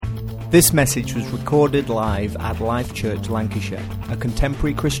This message was recorded live at Life Church Lancashire, a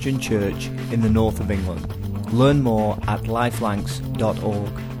contemporary Christian church in the north of England. Learn more at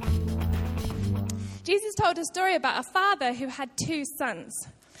lifelancs.org. Jesus told a story about a father who had two sons.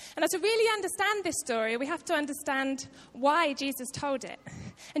 And to really understand this story, we have to understand why Jesus told it.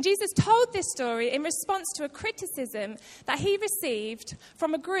 And Jesus told this story in response to a criticism that he received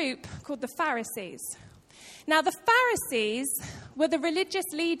from a group called the Pharisees. Now, the Pharisees were the religious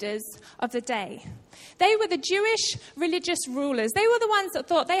leaders of the day. They were the Jewish religious rulers. They were the ones that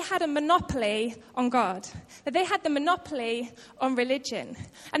thought they had a monopoly on God, that they had the monopoly on religion.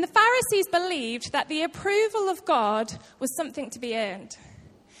 And the Pharisees believed that the approval of God was something to be earned.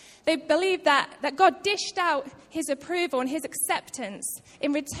 They believed that God dished out his approval and his acceptance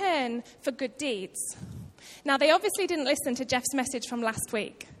in return for good deeds. Now, they obviously didn't listen to Jeff's message from last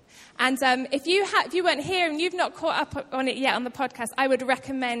week. And if you weren't here and you've not caught up on it yet on the podcast, I would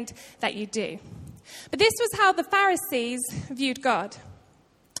recommend that you do. But this was how the Pharisees viewed God.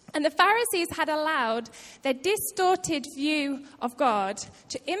 And the Pharisees had allowed their distorted view of God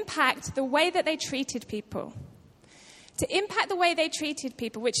to impact the way that they treated people. To impact the way they treated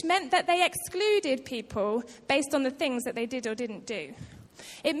people, which meant that they excluded people based on the things that they did or didn't do.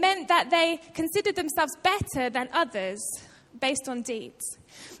 It meant that they considered themselves better than others based on deeds.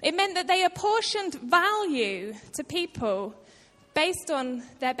 It meant that they apportioned value to people based on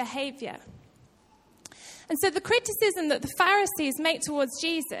their behavior. And so the criticism that the Pharisees make towards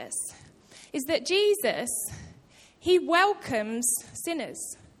Jesus is that Jesus, he welcomes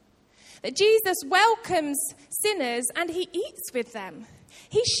sinners. That Jesus welcomes sinners and he eats with them.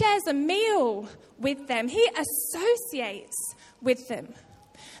 He shares a meal with them. He associates with them.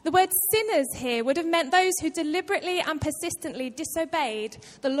 The word sinners here would have meant those who deliberately and persistently disobeyed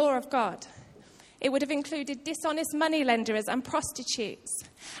the law of God. It would have included dishonest moneylenders and prostitutes.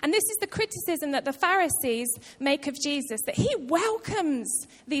 And this is the criticism that the Pharisees make of Jesus, that he welcomes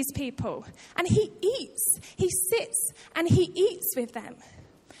these people and he eats, he sits and he eats with them.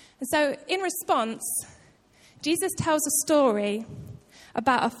 And so in response, Jesus tells a story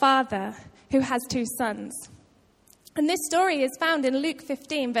about a father who has two sons. And this story is found in Luke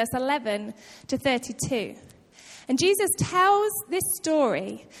 15, verse 11 to 32. And Jesus tells this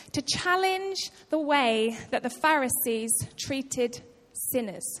story to challenge the way that the Pharisees treated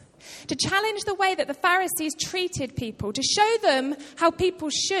sinners. To challenge the way that the Pharisees treated people. To show them how people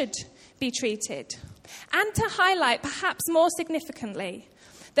should be treated. And to highlight, perhaps more significantly,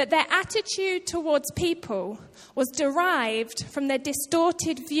 that their attitude towards people was derived from their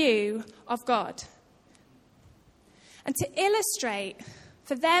distorted view of God. And to illustrate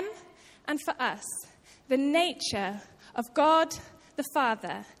for them and for us the nature of God the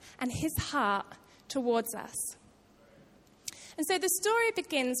Father and his heart towards us. And so the story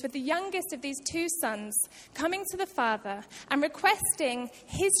begins with the youngest of these two sons coming to the father and requesting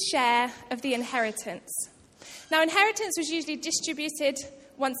his share of the inheritance. Now, inheritance was usually distributed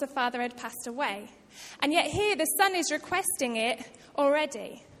once the father had passed away. And yet here the son is requesting it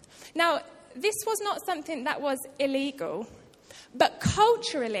already. Now, this was not something that was illegal, but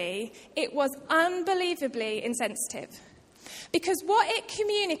culturally it was unbelievably insensitive. Because what it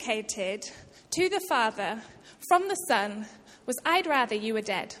communicated to the father from the son was, I'd rather you were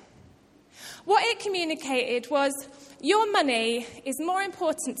dead. What it communicated was, your money is more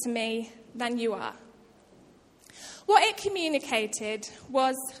important to me than you are. What it communicated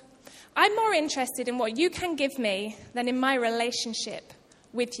was, I'm more interested in what you can give me than in my relationship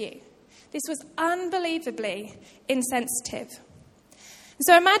with you. This was unbelievably insensitive.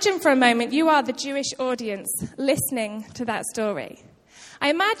 So imagine for a moment you are the Jewish audience listening to that story. I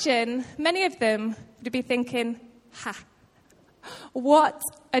imagine many of them would be thinking, what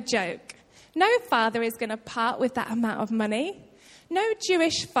a joke. No father is going to part with that amount of money. No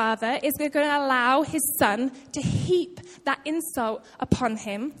Jewish father is going to allow his son to heap that insult upon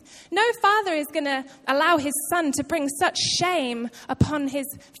him. No father is going to allow his son to bring such shame upon his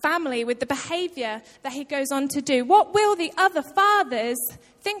family with the behavior that he goes on to do. What will the other fathers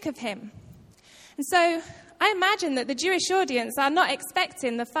think of him? And so I imagine that the Jewish audience are not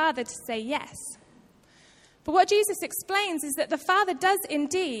expecting the father to say yes. But what Jesus explains is that the father does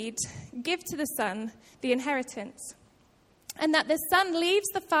indeed give to the son the inheritance. And that the son leaves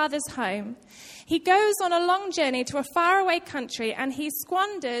the father's home. He goes on a long journey to a faraway country and he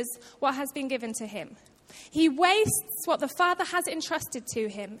squanders what has been given to him. He wastes what the father has entrusted to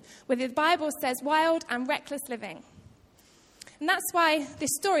him with, the Bible says, wild and reckless living. And that's why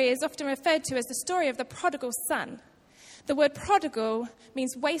this story is often referred to as the story of the prodigal son. The word prodigal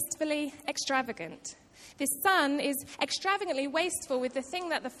means wastefully extravagant. this son is extravagantly wasteful with the thing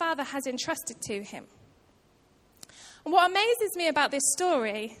that the father has entrusted to him. And what amazes me about this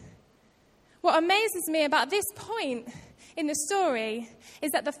story, what amazes me about this point in the story,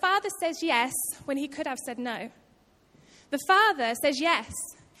 is that the father says yes when he could have said no. The father says yes.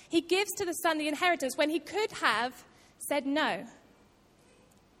 He gives to the son the inheritance when he could have said no.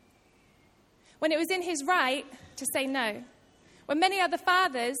 When it was in his right to say no. When many other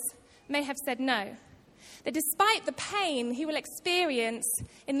fathers may have said no. That despite the pain he will experience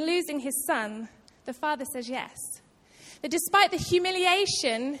in losing his son, the father says yes. That despite the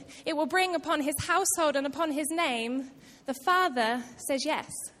humiliation it will bring upon his household and upon his name, the father says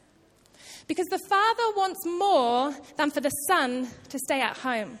yes. Because the father wants more than for the son to stay at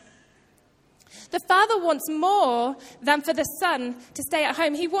home. The father wants more than for the son to stay at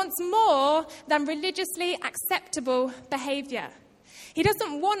home. He wants more than religiously acceptable behavior. He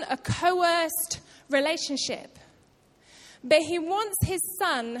doesn't want a coerced relationship. But he wants his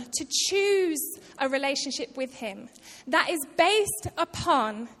son to choose a relationship with him that is based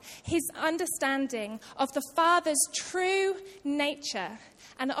upon his understanding of the father's true nature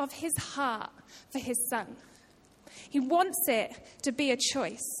and of his heart for his son. He wants it to be a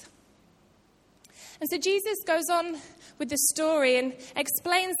choice. And so Jesus goes on with the story and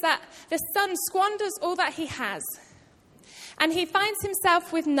explains that the son squanders all that he has. And he finds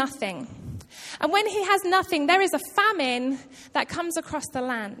himself with nothing. And when he has nothing, there is a famine that comes across the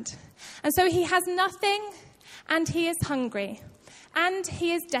land. And so he has nothing, and he is hungry, and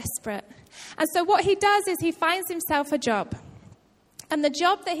he is desperate. And so what he does is he finds himself a job. And the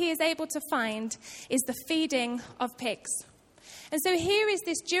job that he is able to find is the feeding of pigs. And so here is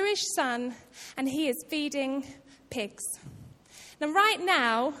this Jewish son, and he is feeding pigs. Now, right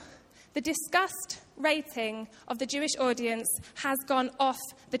now, the disgust rating of the Jewish audience has gone off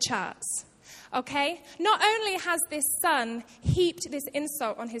the charts. Okay? Not only has this son heaped this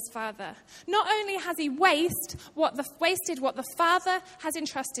insult on his father, not only has he wasted what the father has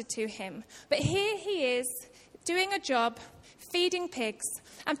entrusted to him, but here he is doing a job, feeding pigs,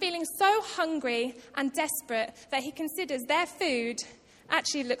 and feeling so hungry and desperate that he considers their food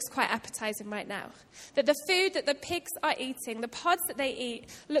actually looks quite appetizing right now. That the food that the pigs are eating, the pods that they eat,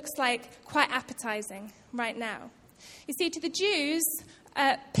 looks like quite appetizing right now. You see, to the Jews,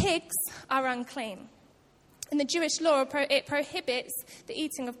 pigs are unclean. In the Jewish law, it prohibits the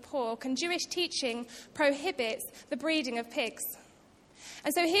eating of pork, and Jewish teaching prohibits the breeding of pigs.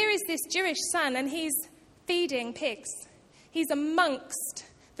 And so here is this Jewish son, and he's feeding pigs. He's amongst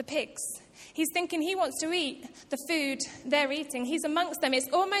the pigs. He's thinking he wants to eat the food they're eating. He's amongst them. It's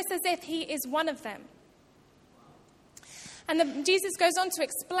almost as if he is one of them. And Jesus goes on to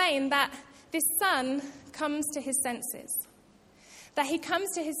explain that this son comes to his senses. That he comes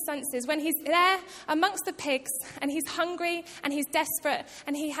to his senses when he's there amongst the pigs and he's hungry and he's desperate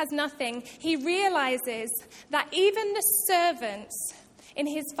and he has nothing. He realizes that even the servants in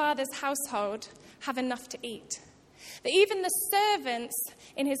his father's household have enough to eat. That even the servants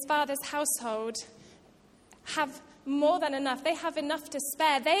in his father's household have more than enough. They have enough to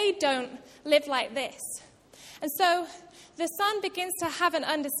spare. They don't live like this. And so the son begins to have an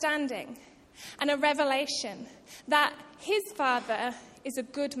understanding and a revelation that his father is a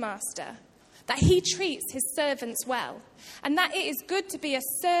good master, that he treats his servants well, and that it is good to be a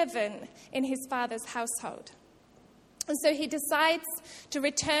servant in his father's household. And so he decides to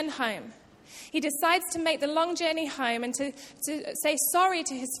return home. He decides to make the long journey home and to say sorry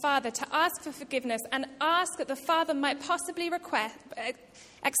to his father, to ask for forgiveness, and ask that the father might possibly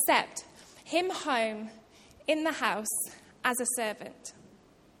accept him home in the house as a servant.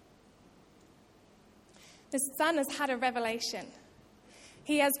 The son has had a revelation.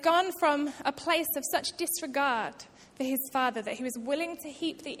 He has gone from a place of such disregard for his father that he was willing to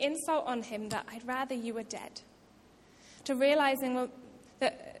heap the insult on him that I'd rather you were dead, to realizing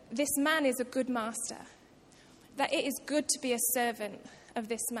that this man is a good master, that it is good to be a servant of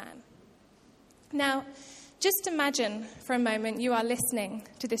this man. Now, just imagine for a moment you are listening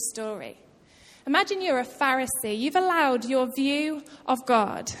to this story. Imagine you're a Pharisee. You've allowed your view of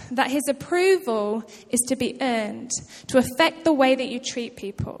God, that his approval is to be earned, to affect the way that you treat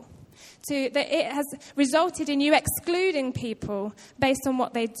people, that it has resulted in you excluding people based on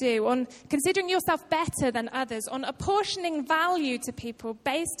what they do, on considering yourself better than others, on apportioning value to people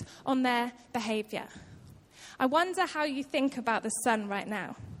based on their behavior. I wonder how you think about the son right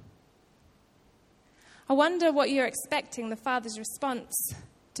now. I wonder what you're expecting the father's response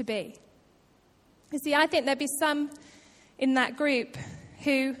to be. You see, I think there'd be some in that group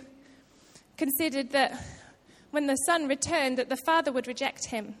who considered that when the son returned, that the father would reject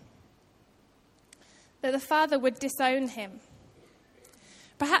him. that the father would disown him.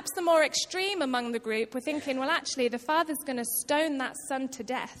 Perhaps the more extreme among the group were thinking, well, actually, the father's going to stone that son to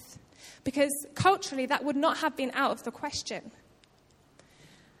death, because culturally that would not have been out of the question.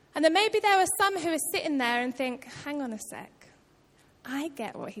 And then maybe there were some who were sitting there and think, hang on a sec, I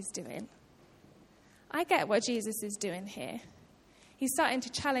get what he's doing. I get what Jesus is doing here. He's starting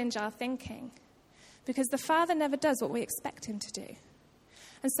to challenge our thinking, because the Father never does what we expect him to do.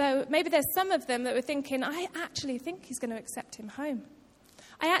 And so maybe there's some of them that were thinking, I actually think he's going to accept him home.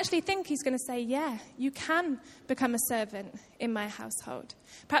 I actually think he's going to say, yeah, you can become a servant in my household.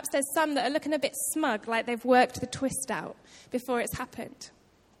 Perhaps there's some that are looking a bit smug, like they've worked the twist out before it's happened.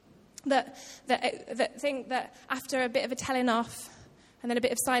 That think that after a bit of a telling off and then a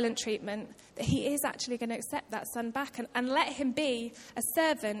bit of silent treatment, that he is actually going to accept that son back and let him be a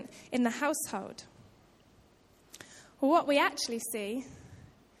servant in the household. Well, what we actually see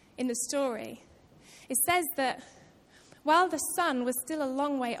in the story, it says that while the son was still a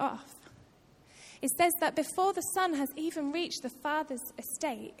long way off, it says that before the son has even reached the father's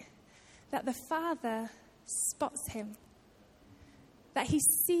estate, that the father spots him, that he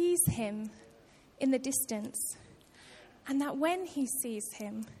sees him in the distance, and that when he sees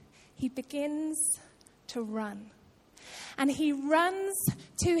him, he begins to run. And he runs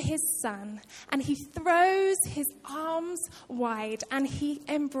to his son, and he throws his arms wide, and he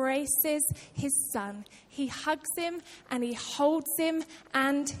embraces his son. He hugs him, and he holds him,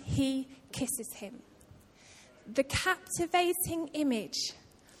 and he kisses him. The captivating image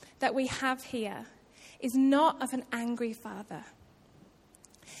that we have here is not of an angry father.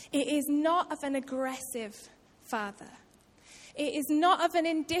 It is not of an aggressive father. It is not of an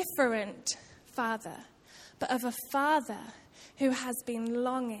indifferent father, but of a father who has been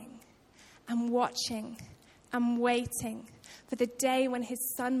longing and watching and waiting for the day when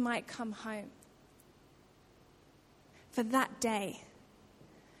his son might come home. For that day.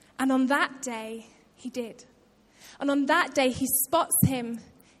 And on that day, he did. And on that day, he spots him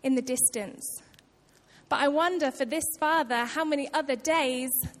in the distance. But I wonder for this father how many other days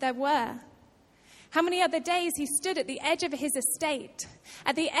there were. How many other days he stood at the edge of his estate,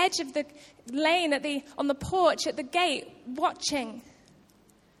 at the edge of the lane, on the porch, at the gate, watching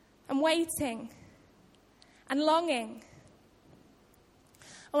and waiting and longing.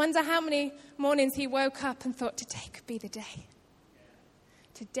 I wonder how many mornings he woke up and thought, today could be the day.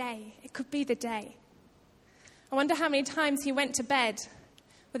 Today, it could be the day. I wonder how many times he went to bed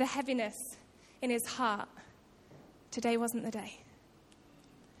with a heaviness in his heart. Today wasn't the day.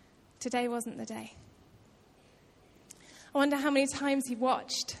 Today wasn't the day. I wonder how many times he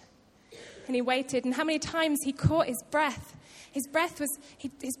watched and he waited, and how many times he caught his breath. His breath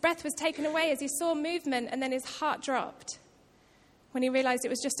was taken away as he saw movement, and then his heart dropped when he realized it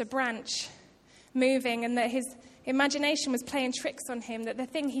was just a branch moving, and that his imagination was playing tricks on him, that the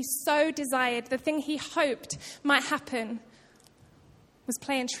thing he so desired, the thing he hoped might happen, was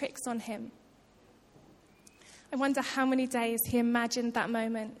playing tricks on him. I wonder how many days he imagined that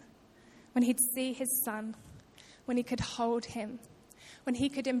moment when he'd see his son, when he could hold him, when he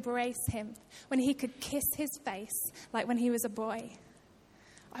could embrace him, when he could kiss his face like when he was a boy.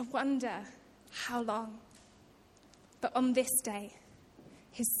 I wonder how long. But on this day,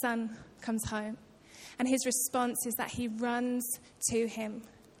 his son comes home, and his response is that he runs to him.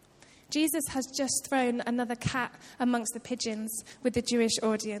 Jesus has just thrown another cat amongst the pigeons with the Jewish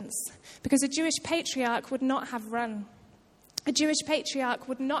audience, because a Jewish patriarch would not have run. A Jewish patriarch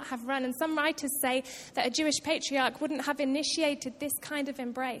would not have run, and some writers say that a Jewish patriarch wouldn't have initiated this kind of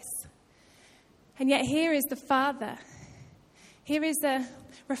embrace. And yet here is the Father. Here is a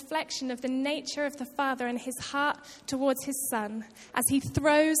reflection of the nature of the Father and his heart towards his Son as he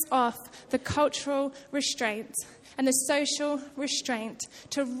throws off the cultural restraint and the social restraint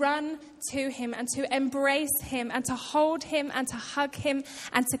to run to him and to embrace him and to hold him and to hug him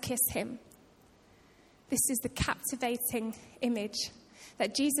and to kiss him. This is the captivating image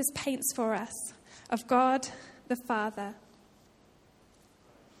that Jesus paints for us of God the Father.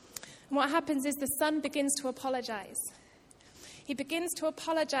 And what happens is the Son begins to apologize. He begins to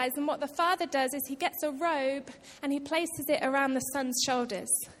apologize, and what the Father does is he gets a robe and he places it around the Son's shoulders.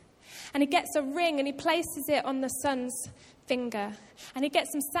 And he gets a ring and he places it on the Son's finger. And he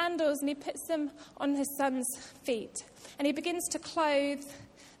gets some sandals and he puts them on his Son's feet. And he begins to clothe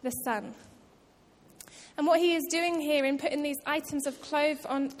the Son. And what he is doing here in putting these items of clothes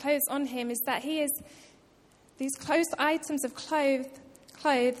on him is that these close items of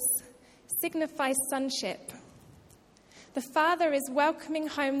clothes signify sonship. The Father is welcoming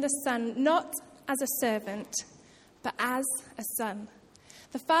home the Son, not as a servant, but as a son.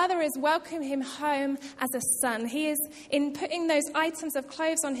 The Father is welcoming him home as a son. He is, in putting those items of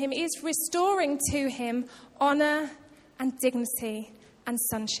clothes on him, is restoring to him honor and dignity and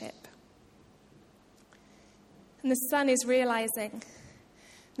sonship. And the son is realizing,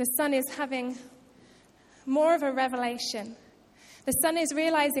 the son is having more of a revelation. The son is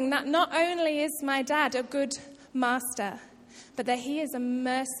realizing that not only is my dad a good master, but that he is a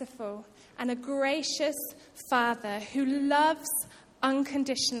merciful and a gracious father who loves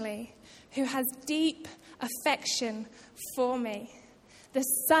unconditionally, who has deep affection for me. The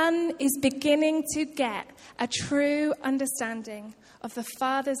son is beginning to get a true understanding of the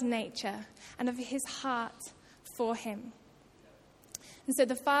father's nature and of his heart for him. And so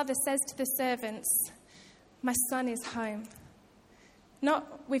the father says to the servants, my son is home.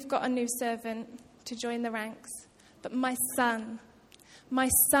 Not we've got a new servant to join the ranks, but my son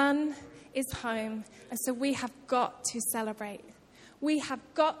is home. And so we have got to celebrate. We have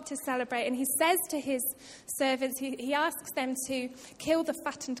got to celebrate. And he says to his servants, he asks them to kill the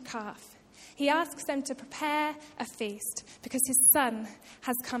fattened calf. He asks them to prepare a feast because his son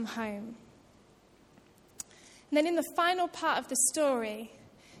has come home. And then in the final part of the story,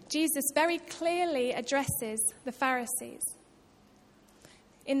 Jesus very clearly addresses the Pharisees.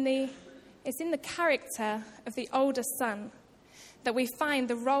 It's in the character of the older son that we find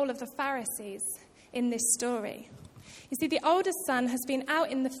the role of the Pharisees in this story. You see, the older son has been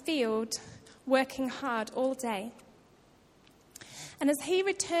out in the field working hard all day. And as he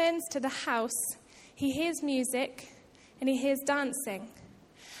returns to the house, he hears music and he hears dancing.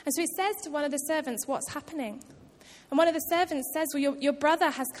 And so he says to one of the servants, what's happening? And one of the servants says, well, your brother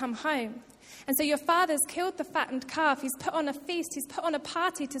has come home. And so your father's killed the fattened calf. He's put on a feast. He's put on a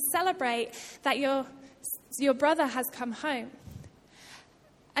party to celebrate that your brother has come home.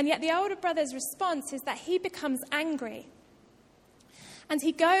 And yet the older brother's response is that he becomes angry. And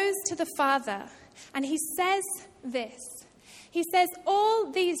he goes to the father and he says this. He says, all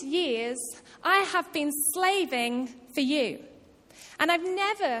these years I have been slaving for you. And I've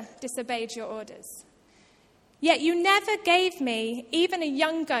never disobeyed your orders. Yet you never gave me even a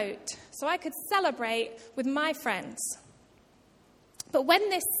young goat so I could celebrate with my friends. But when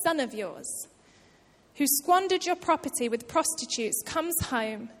this son of yours, who squandered your property with prostitutes, comes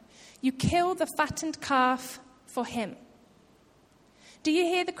home, you kill the fattened calf for him. Do you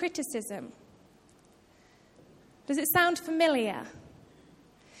hear the criticism? Does it sound familiar?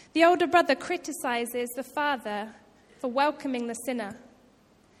 The older brother criticizes the father for welcoming the sinner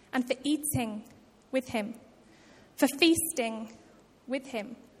and for eating with him, for feasting with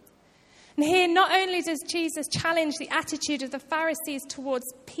him. And here, not only does Jesus challenge the attitude of the Pharisees towards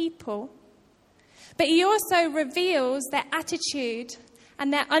people, but he also reveals their attitude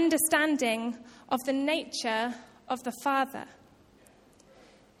and their understanding of the nature of the Father.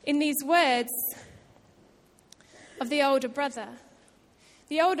 In these words of the older brother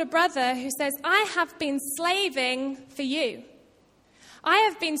who says, I have been slaving for you. I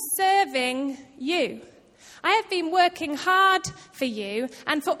have been serving you. I have been working hard for you,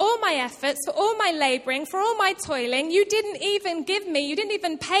 and for all my efforts, for all my laboring, for all my toiling, you didn't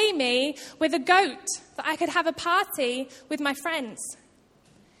even pay me with a goat that I could have a party with my friends.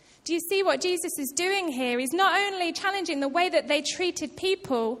 Do you see what Jesus is doing here? He's not only challenging the way that they treated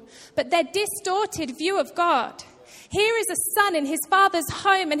people, but their distorted view of God. Here is a son in his father's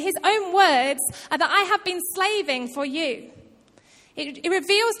home, and his own words are that I have been slaving for you. It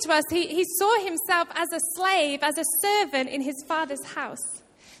reveals to us he saw himself as a slave, as a servant in his father's house.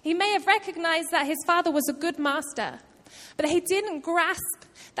 He may have recognized that his father was a good master, but he didn't grasp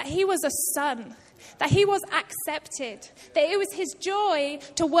that he was a son, that he was accepted, that it was his joy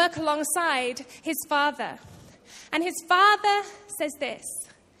to work alongside his father. And his father says this.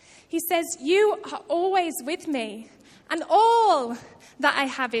 He says, you are always with me, and all that I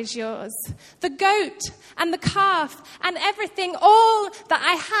have is yours. The goat and the calf and everything, all that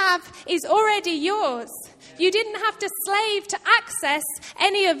I have is already yours. You didn't have to slave to access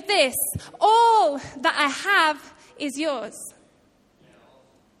any of this. All that I have is yours.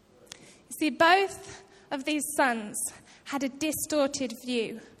 You see, both of these sons had a distorted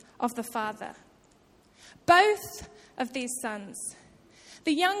view of the Father. Both of these sons.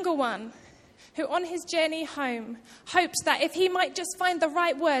 The younger one, who on his journey home hoped that if he might just find the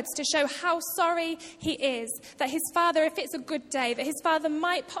right words to show how sorry he is, that his father, if it's a good day, that his father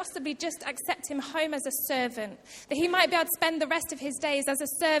might possibly just accept him home as a servant, that he might be able to spend the rest of his days as a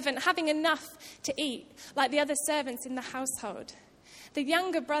servant, having enough to eat, like the other servants in the household. The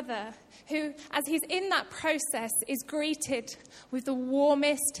younger brother who, as he's in that process, is greeted with the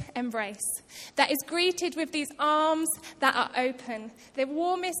warmest embrace, that is greeted with these arms that are open, the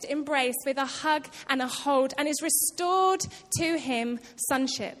warmest embrace with a hug and a hold, and is restored to him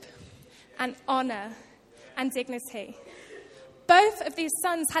sonship and honor and dignity. Both of these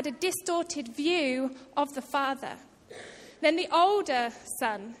sons had a distorted view of the father. Then the older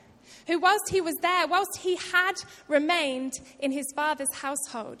son, who whilst he was there, whilst he had remained in his father's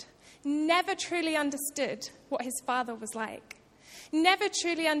household, never truly understood what his father was like, never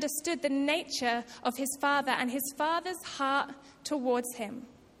truly understood the nature of his father and his father's heart towards him.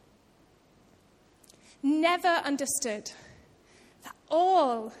 Never understood that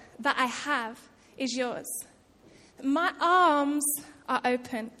all that I have is yours. My arms are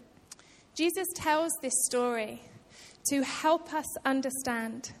open. Jesus tells this story to help us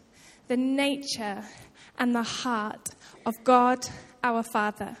understand the nature and the heart of God, our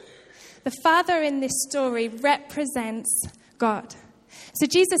Father. The Father in this story represents God. So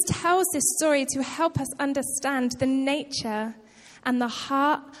Jesus tells this story to help us understand the nature and the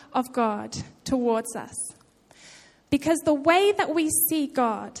heart of God towards us. Because the way that we see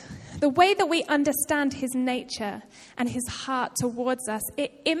God, the way that we understand his nature and his heart towards us,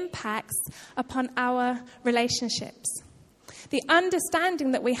 it impacts upon our relationships. The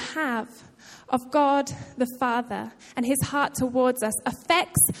understanding that we have of God the Father and his heart towards us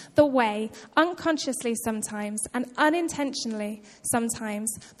affects the way, unconsciously sometimes and unintentionally sometimes,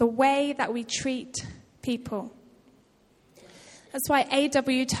 the way that we treat people. That's why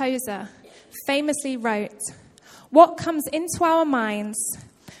A.W. Tozer famously wrote, "What comes into our minds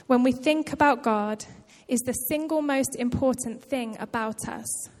when we think about God is the single most important thing about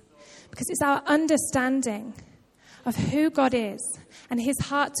us." Because it's our understanding of who God is and his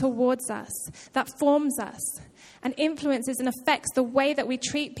heart towards us that forms us and influences and affects the way that we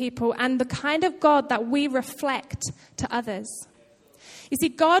treat people and the kind of God that we reflect to others. You see,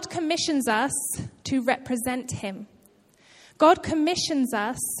 God commissions us to represent him. God commissions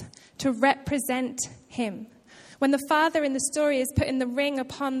us to represent him. When the father in the story is putting the ring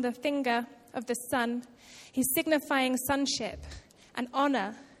upon the finger of the son, he's signifying sonship and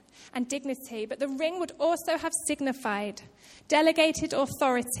honor and dignity, but the ring would also have signified delegated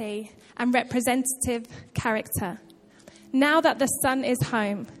authority and representative character. Now that the son is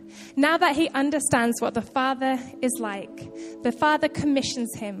home, now that he understands what the father is like, the father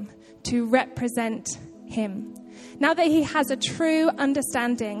commissions him to represent him. Now that he has a true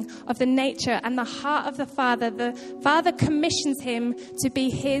understanding of the nature and the heart of the father commissions him to be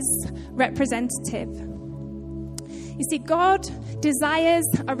his representative. You see, God desires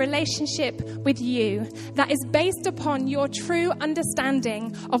a relationship with you that is based upon your true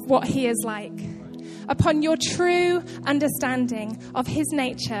understanding of what he is like, upon your true understanding of his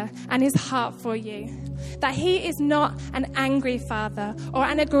nature and his heart for you. That he is not an angry father or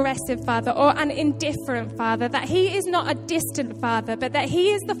an aggressive father or an indifferent father. That he is not a distant father, but that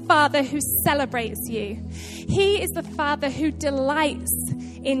he is the father who celebrates you. He is the father who delights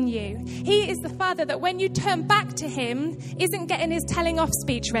in you. He is the father that when you turn back to him isn't getting his telling off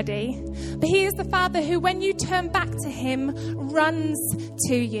speech ready, but he is the father who when you turn back to him runs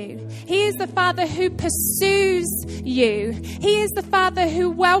to you. He is the father who pursues you. He is the father who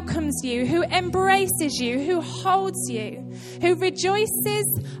welcomes you, who embraces you, who holds you, who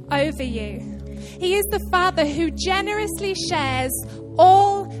rejoices over you. He is the father who generously shares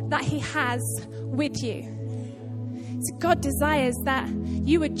all that he has with you. So God desires that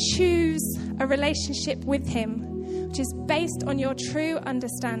you would choose a relationship with him which is based on your true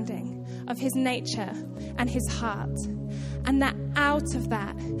understanding of his nature and his heart. And that out of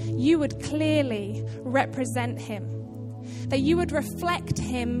that, you would clearly represent him. That you would reflect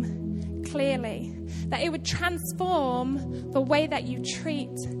him clearly. That it would transform the way that you treat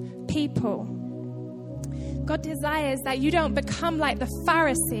people. God desires that you don't become like the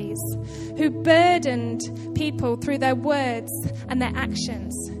Pharisees who burdened people through their words and their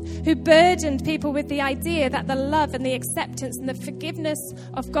actions, who burdened people with the idea that the love and the acceptance and the forgiveness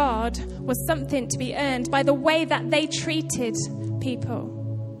of God was something to be earned by the way that they treated people.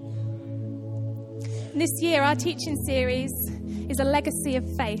 And this year, our teaching series is a legacy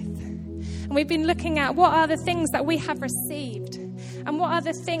of faith. And we've been looking at what are the things that we have received and what are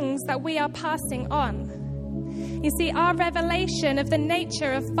the things that we are passing on. You see, our revelation of the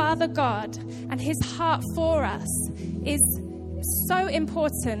nature of Father God and his heart for us is so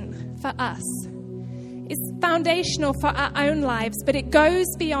important for us. It's foundational for our own lives, but it goes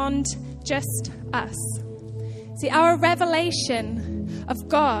beyond just us. See, our revelation of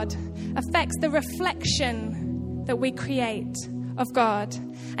God affects the reflection that we create of God,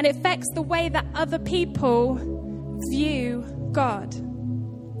 and it affects the way that other people view God.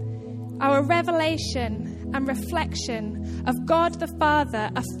 Our revelation and reflection of God the Father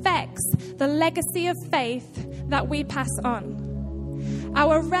affects the legacy of faith that we pass on.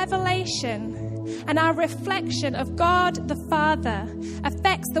 Our revelation and our reflection of God the Father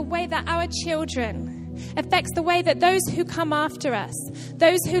affects the way that our children, affects the way that those who come after us,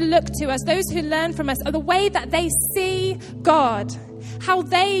 those who look to us, those who learn from us, or the way that they see God, how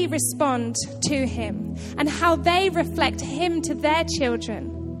they respond to him, and how they reflect him to their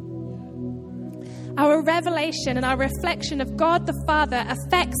children. Our revelation and our reflection of God the Father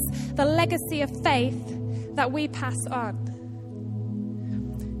affects the legacy of faith that we pass on.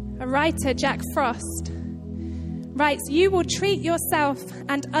 A writer, Jack Frost, writes, "You will treat yourself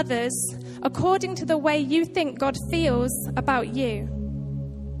and others according to the way you think God feels about you.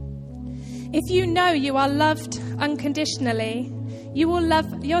 If you know you are loved unconditionally, you will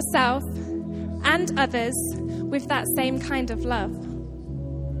love yourself and others with that same kind of love.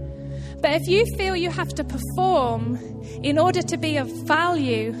 But if you feel you have to perform in order to be of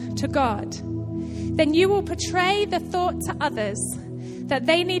value to God, then you will portray the thought to others that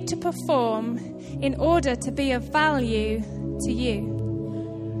they need to perform in order to be of value to you."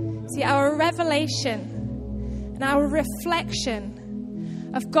 See, our revelation and our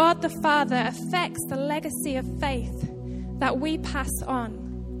reflection of God the Father affects the legacy of faith that we pass on.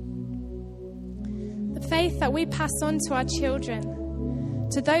 The faith that we pass on to our children,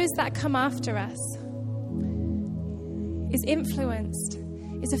 to those that come after us, is influenced,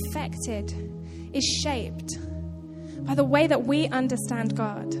 is affected, is shaped by the way that we understand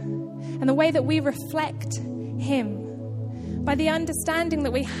God and the way that we reflect him, by the understanding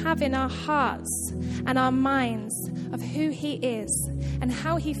that we have in our hearts and our minds of who he is and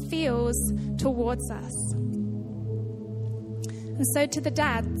how he feels towards us. And so to the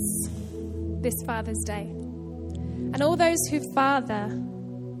dads this Father's Day, and all those who father,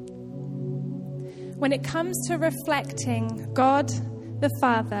 when it comes to reflecting God the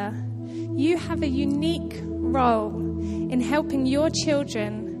Father, you have a unique role in helping your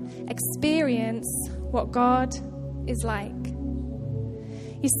children experience what God is like.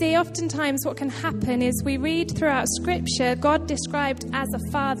 You see, oftentimes what can happen is we read throughout Scripture God described as a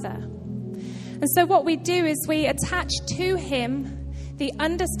father. And so what we do is we attach to him the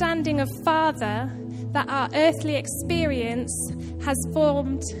understanding of father that our earthly experience has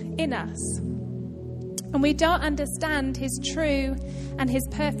formed in us. And we don't understand his true and his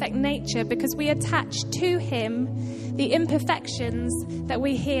perfect nature because we attach to him the imperfections that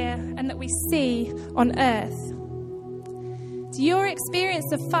we hear and that we see on earth. So your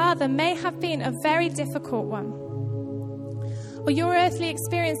experience of father may have been a very difficult one. Or your earthly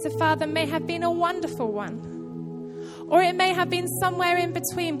experience of father may have been a wonderful one. Or it may have been somewhere in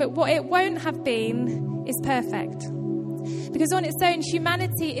between, but what it won't have been is perfect. Because on its own,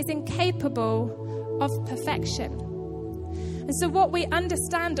 humanity is incapable of perfection. And so what we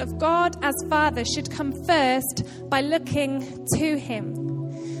understand of God as Father should come first by looking to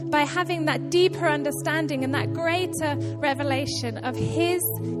him, by having that deeper understanding and that greater revelation of his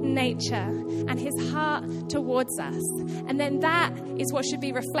nature and his heart towards us. And then that is what should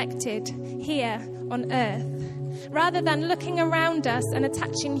be reflected here on earth, rather than looking around us and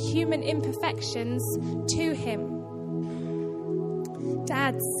attaching human imperfections to him.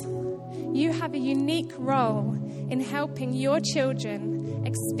 Dads, you have a unique role in helping your children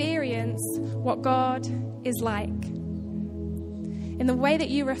experience what God is like, in the way that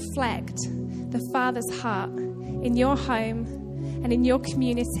you reflect the Father's heart in your home and in your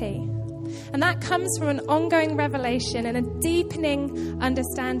community. And that comes from an ongoing revelation and a deepening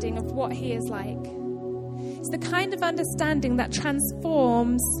understanding of what he is like. It's the kind of understanding that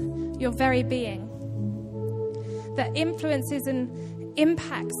transforms your very being, that influences and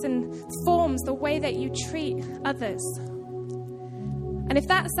impacts and forms the way that you treat others. And if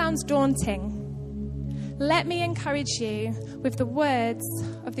that sounds daunting, let me encourage you with the words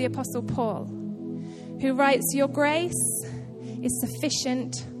of the Apostle Paul, who writes, "Your grace is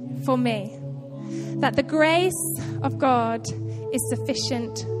sufficient for me," that the grace of God is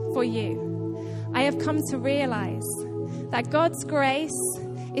sufficient for you. I have come to realize that God's grace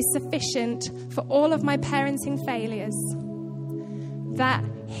is sufficient for all of my parenting failures, that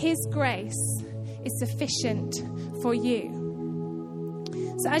his grace is sufficient for you.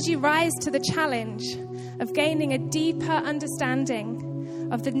 So as you rise to the challenge of gaining a deeper understanding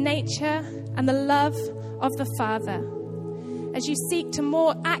of the nature and the love of the Father, as you seek to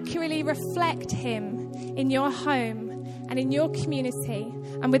more accurately reflect him in your home and in your community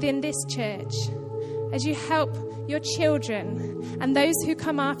and within this church, as you help your children and those who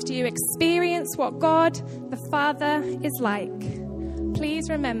come after you experience what God the Father is like, please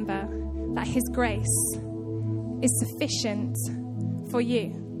remember that his grace is sufficient for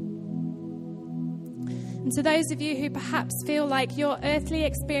you. And to those of you who perhaps feel like your earthly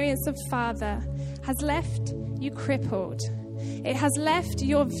experience of Father has left you crippled, it has left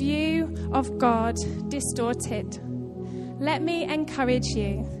your view of God distorted, let me encourage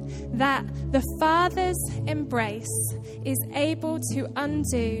you that the Father's embrace is able to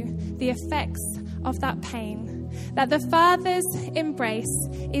undo the effects of that pain, that the Father's embrace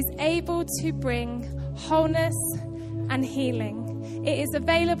is able to bring wholeness and healing. It is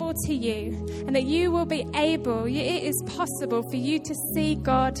available to you, and that you will be able, it is possible for you to see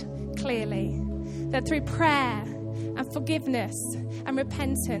God clearly, that through prayer and forgiveness and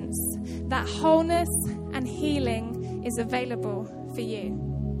repentance, that wholeness and healing is available for you.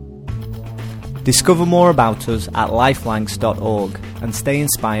 Discover more about us at lifelanks.org and stay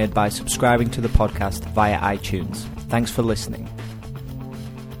inspired by subscribing to the podcast via iTunes. Thanks for listening.